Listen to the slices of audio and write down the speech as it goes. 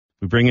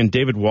We bring in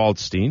David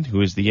Waldstein,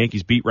 who is the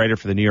Yankees beat writer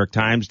for the New York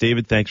Times.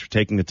 David, thanks for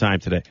taking the time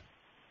today.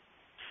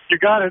 You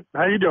got it.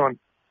 How you doing?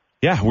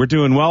 Yeah, we're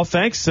doing well,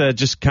 thanks.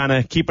 Just kind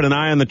of keeping an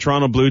eye on the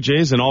Toronto Blue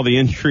Jays and all the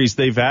injuries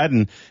they've had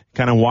and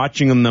kind of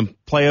watching them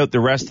play out the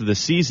rest of the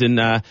season.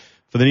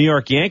 For the New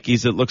York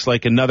Yankees, it looks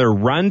like another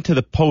run to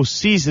the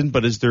postseason,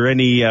 but is there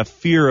any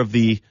fear of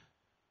the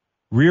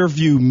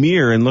rearview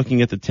mirror in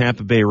looking at the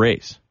Tampa Bay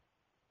Rays?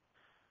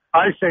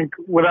 I think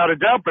without a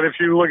doubt, but if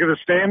you look at the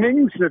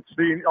standings, it's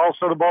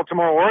also the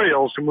Baltimore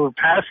Orioles who moved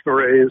past the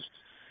Rays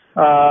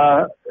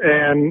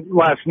and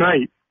last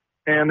night,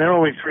 and they're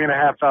only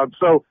 3.5 out.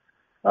 So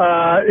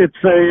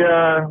it's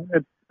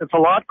a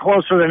lot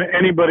closer than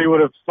anybody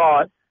would have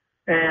thought.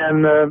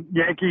 And the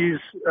Yankees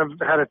have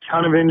had a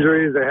ton of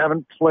injuries. They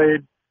haven't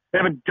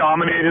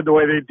dominated the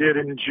way they did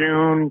in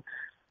June.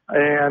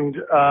 And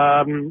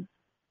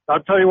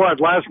I'll tell you what,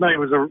 last night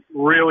was a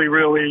really,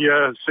 really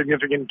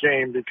significant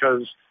game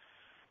because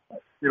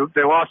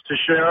they lost to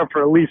Sheriff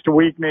for at least a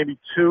week, maybe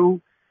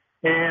two.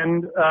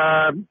 And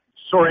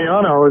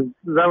Soriano,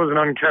 that was an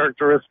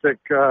uncharacteristic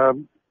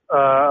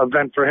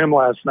event for him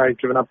last night,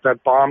 giving up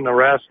that bomb to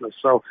Rasmus.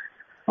 So,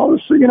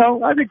 obviously,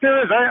 I think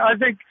there is. I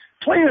think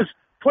players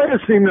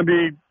seem to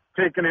be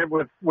taking it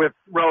with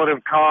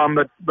relative calm,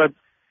 but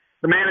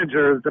the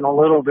manager has been a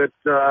little bit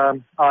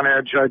on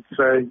edge, I'd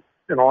say,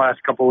 in the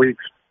last couple of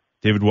weeks.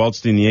 David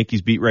Waldstein, the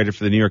Yankees beat writer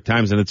for the New York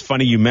Times. And it's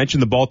funny, you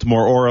mentioned the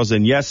Baltimore Orioles,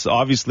 and yes,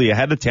 obviously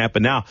ahead of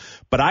Tampa now,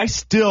 but I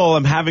still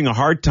am having a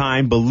hard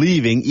time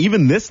believing,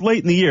 even this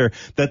late in the year,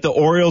 that the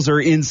Orioles are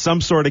in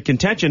some sort of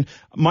contention.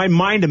 My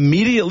mind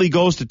immediately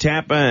goes to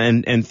Tampa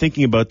and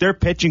thinking about their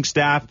pitching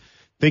staff,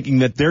 thinking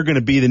that they're going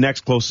to be the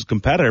next closest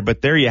competitor.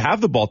 But there you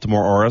have the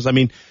Baltimore Orioles. I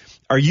mean,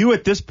 are you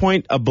at this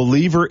point a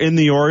believer in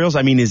the Orioles?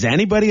 I mean, is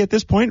anybody at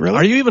this point really?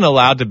 Are you even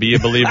allowed to be a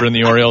believer in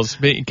the Orioles?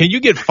 Can you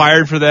get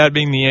fired for that,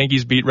 being the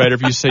Yankees beat writer,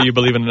 if you say you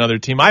believe in another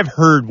team? I've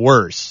heard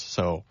worse.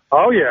 So.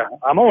 Oh yeah,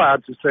 I'm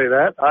allowed to say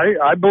that.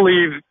 I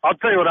believe. I'll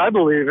tell you what I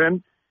believe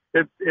in.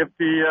 If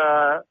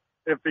the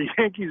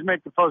Yankees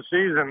make the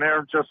postseason,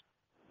 they're just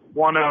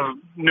one of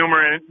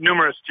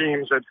numerous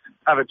teams that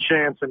have a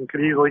chance and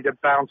could easily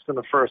get bounced in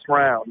the first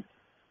round.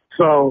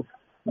 So.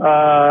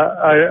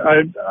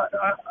 I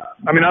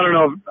mean, I don't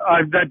know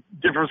if that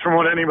differs from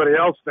what anybody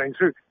else thinks.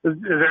 Is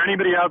there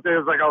anybody out there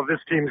who's like, oh, this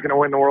team's going to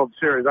win the World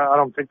Series? I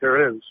don't think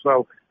there is.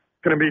 So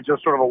it's going to be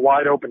just sort of a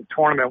wide open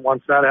tournament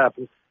once that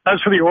happens.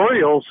 As for the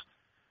Orioles,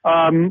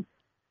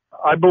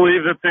 I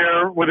believe that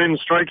they're within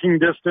striking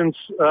distance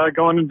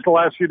going into the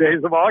last few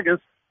days of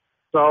August.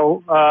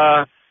 So,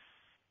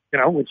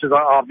 which is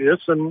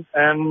obvious, and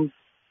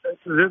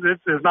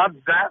there's not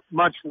that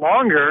much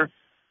longer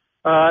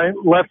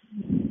left.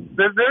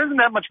 There isn't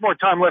that much more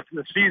time left in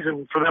the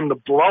season for them to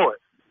blow it.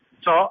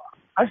 So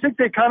I think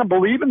they kind of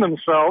believe in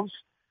themselves,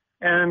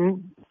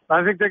 and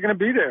I think they're going to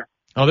be there.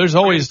 Oh, there's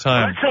always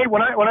time.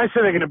 When I say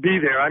they're going to be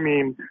there, I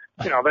mean,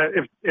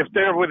 that if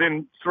they're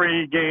within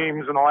 3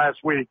 games in the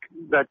last week,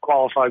 that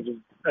qualifies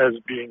as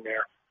being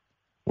there.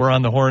 We're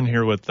on the horn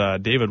here with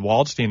David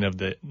Waldstein of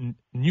the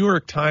New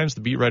York Times,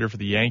 the beat writer for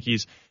the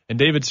Yankees. And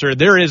David, sir,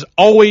 there is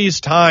always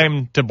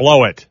time to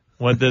blow it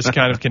with this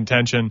kind of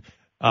contention.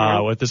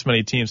 With this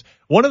many teams.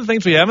 One of the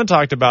things we haven't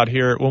talked about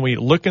here, when we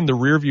look in the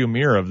rearview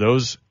mirror of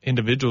those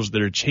individuals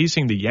that are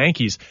chasing the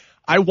Yankees,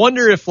 I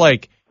wonder if,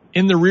 like,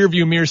 in the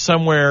rearview mirror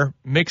somewhere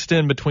mixed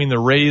in between the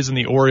Rays and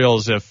the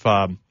Orioles, if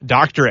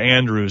Dr.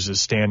 Andrews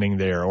is standing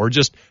there, or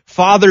just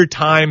Father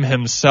Time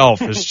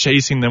himself is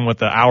chasing them with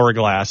the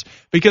hourglass.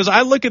 Because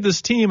I look at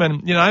this team,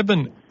 and, I've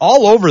been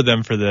all over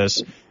them for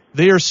this.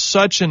 They are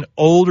such an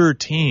older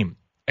team.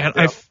 And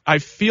yep. I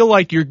feel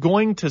like you're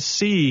going to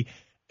see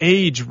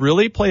age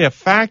really play a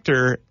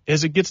factor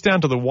as it gets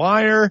down to the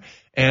wire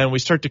and we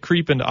start to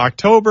creep into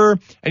October.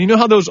 And you know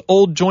how those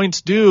old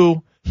joints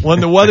do when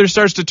the weather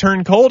starts to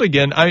turn cold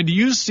again. Do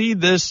you see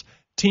this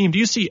team, do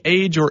you see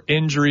age or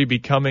injury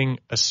becoming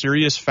a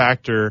serious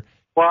factor?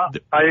 Well,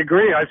 I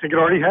agree. I think it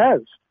already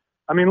has.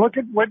 I mean, look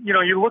at what,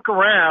 you look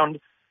around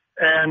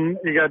and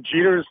you got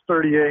Jeter's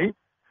 38.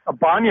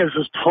 Ibanez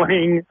is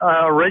playing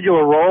a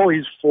regular role.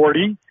 He's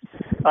 40.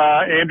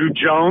 Andrew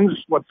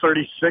Jones,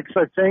 36,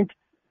 I think.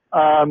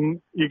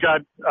 You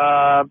got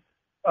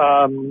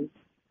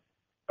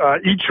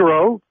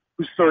Ichiro,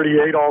 who's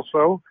 38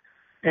 also,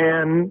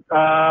 and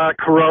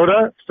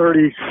Kuroda,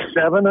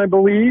 37, I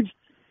believe.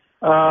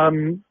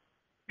 The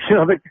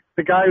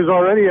guy who's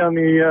already on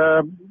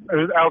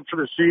the out for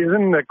the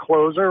season, the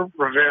closer,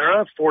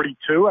 Rivera,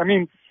 42. I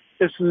mean,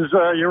 this is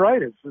you're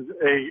right. It's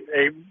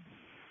a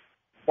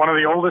one of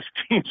the oldest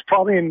teams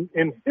probably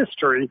in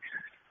history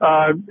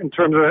in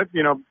terms of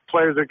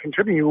players that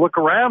contribute. You look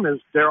around,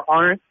 there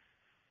aren't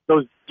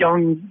those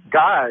young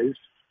guys.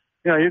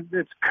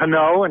 It's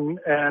Cano and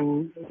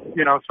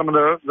some of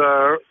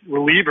the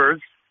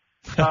relievers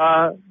that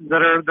are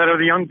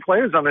the young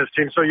players on this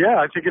team. So yeah,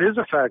 I think it is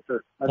a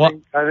factor. I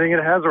think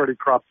it has already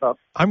cropped up.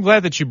 I'm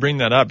glad that you bring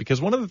that up,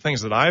 because one of the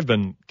things that I've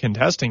been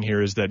contesting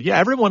here is that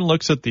everyone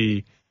looks at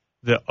the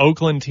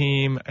Oakland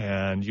team,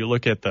 and you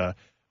look at the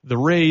the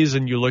Rays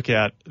and you look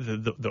at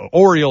the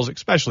Orioles,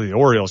 especially the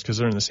Orioles because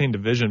they're in the same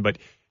division, but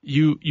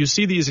you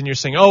see these and you're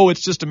saying, oh,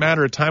 it's just a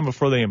matter of time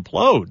before they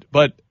implode.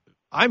 But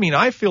I mean,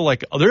 I feel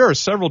like there are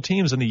several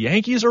teams, and the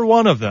Yankees are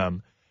one of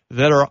them,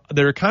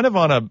 they're kind of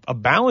on a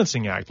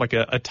balancing act, like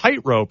a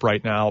tightrope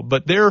right now,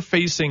 but they're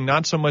facing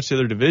not so much the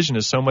other division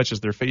as so much as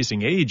they're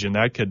facing age, and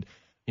that could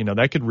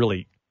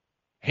really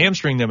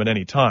hamstring them at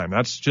any time.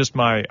 That's just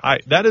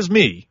that is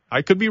me.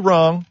 I could be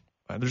wrong.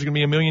 There's going to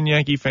be a million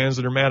Yankee fans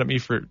that are mad at me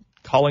for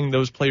calling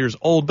those players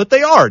old, but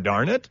they are,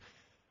 darn it.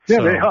 Yeah,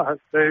 so. They are.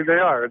 They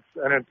are.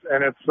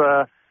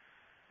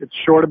 It's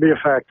sure to be a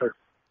factor.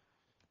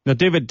 Now,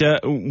 David,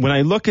 when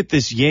I look at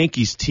this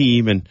Yankees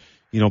team, and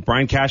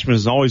Brian Cashman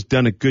has always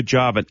done a good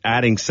job at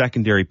adding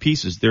secondary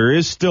pieces. There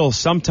is still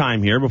some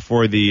time here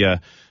before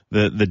the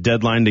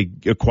deadline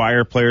to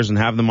acquire players and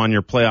have them on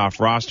your playoff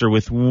roster.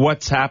 With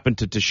what's happened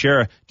to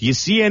Teixeira, do you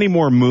see any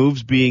more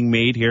moves being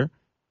made here?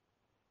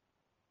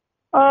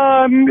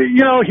 He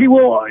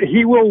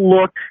will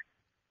look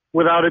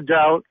without a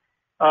doubt,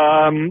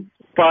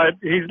 but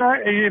he's not.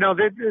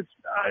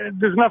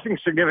 There's nothing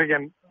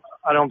significant,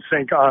 I don't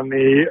think, on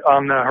the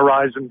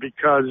horizon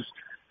because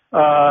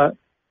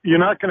you're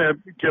not going to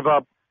give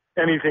up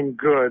anything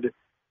good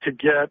to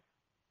get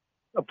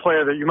a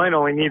player that you might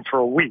only need for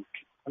a week.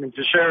 I mean,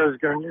 Teixeira is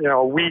going,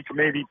 a week,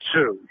 maybe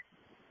two.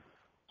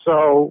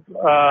 So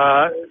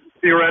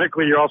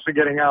theoretically, you're also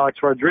getting Alex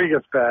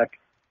Rodriguez back.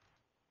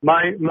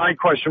 My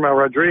question about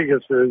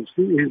Rodriguez is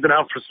he's been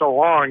out for so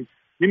long.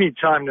 You need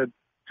time to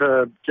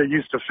get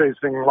used to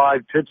facing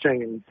live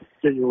pitching and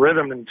get your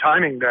rhythm and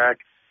timing back.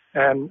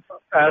 And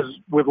as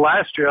with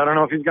last year, I don't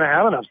know if he's going to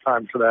have enough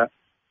time for that.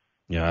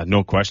 Yeah,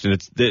 no question.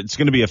 It's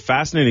going to be a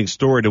fascinating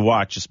story to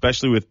watch,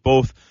 especially with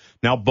both.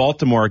 Now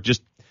Baltimore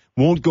just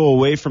won't go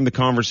away from the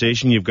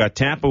conversation. You've got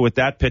Tampa with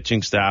that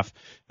pitching staff,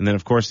 and then,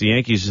 of course, the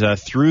Yankees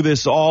through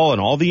this all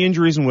and all the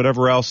injuries and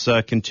whatever else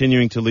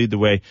continuing to lead the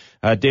way.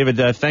 David,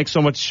 thanks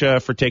so much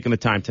for taking the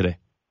time today.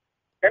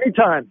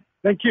 Anytime.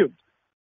 Thank you.